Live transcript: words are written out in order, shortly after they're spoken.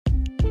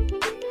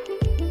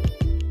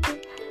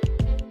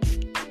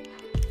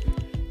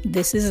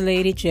This is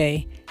Lady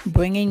J,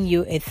 bringing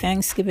you a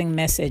Thanksgiving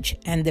message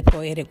and the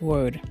poetic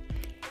word.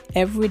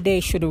 Every day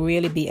should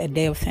really be a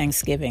day of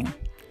thanksgiving.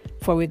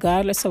 For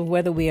regardless of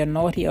whether we are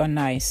naughty or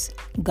nice,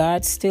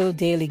 God still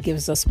daily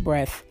gives us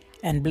breath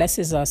and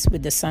blesses us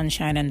with the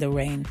sunshine and the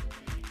rain.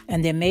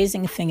 And the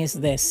amazing thing is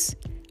this: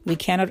 we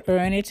cannot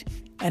earn it,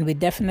 and we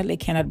definitely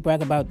cannot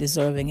brag about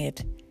deserving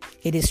it.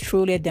 It is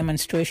truly a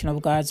demonstration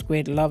of God's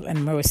great love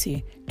and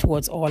mercy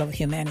towards all of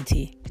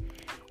humanity.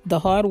 The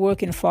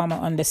hard-working farmer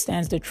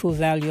understands the true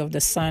value of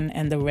the sun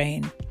and the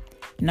rain.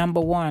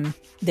 Number one,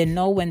 they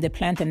know when they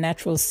plant a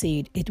natural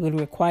seed, it will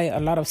require a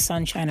lot of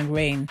sunshine and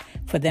rain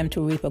for them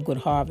to reap a good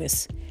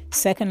harvest.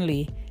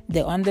 Secondly,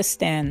 they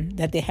understand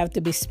that they have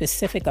to be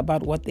specific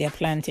about what they are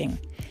planting.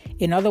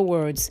 In other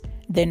words,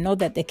 they know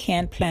that they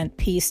can't plant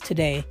peas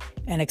today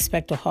and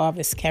expect to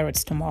harvest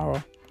carrots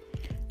tomorrow.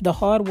 The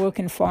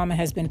hard-working farmer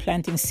has been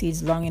planting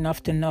seeds long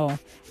enough to know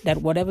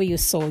that whatever you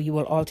sow, you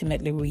will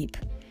ultimately reap.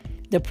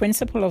 The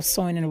principle of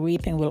sowing and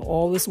reaping will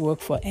always work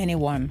for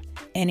anyone,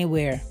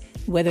 anywhere,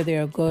 whether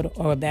they're a good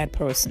or a bad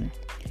person.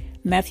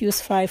 Matthew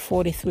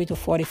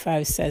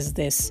 5:43-45 says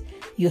this: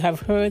 "You have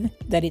heard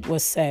that it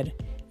was said,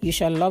 'You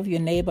shall love your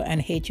neighbor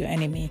and hate your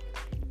enemy.'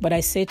 But I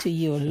say to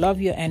you,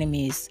 love your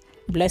enemies,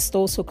 bless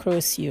those who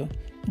curse you,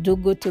 do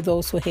good to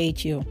those who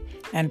hate you,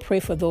 and pray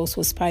for those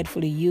who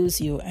spitefully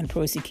use you and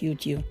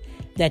persecute you,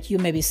 that you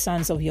may be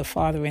sons of your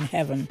Father in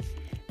heaven.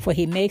 For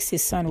he makes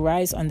his sun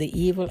rise on the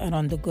evil and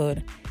on the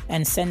good,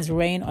 and sends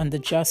rain on the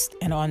just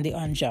and on the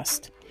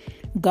unjust."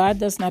 God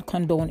does not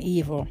condone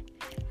evil,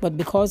 but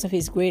because of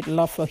his great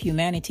love for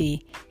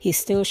humanity, he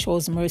still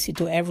shows mercy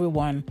to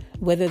everyone,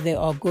 whether they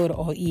are good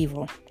or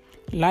evil.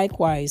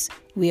 Likewise,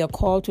 we are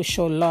called to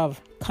show love,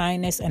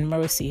 kindness, and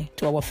mercy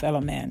to our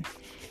fellow man.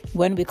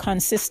 When we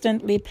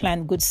consistently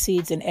plant good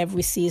seeds in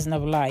every season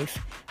of life,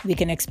 we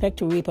can expect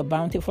to reap a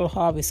bountiful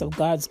harvest of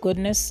God's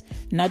goodness,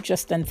 not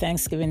just on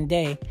Thanksgiving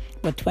Day,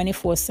 but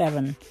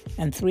 24/7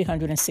 and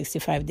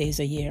 365 days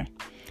a year.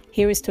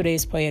 Here is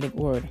today's poetic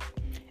word.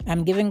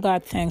 I'm giving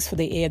God thanks for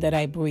the air that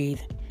I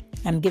breathe.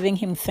 I'm giving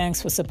him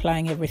thanks for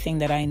supplying everything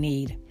that I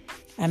need.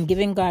 I'm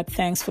giving God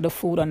thanks for the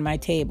food on my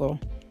table.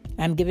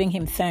 I'm giving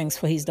him thanks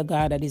for he's the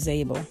God that is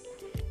able.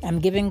 I'm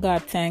giving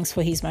God thanks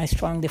for he's my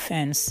strong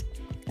defense.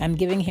 I'm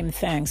giving him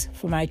thanks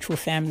for my true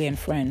family and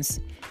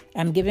friends.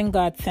 I'm giving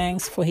God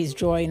thanks for his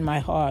joy in my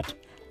heart.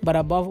 But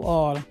above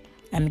all,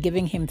 I'm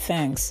giving him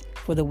thanks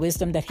for the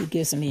wisdom that he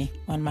gives me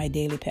on my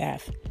daily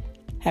path.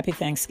 Happy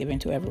Thanksgiving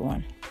to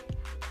everyone.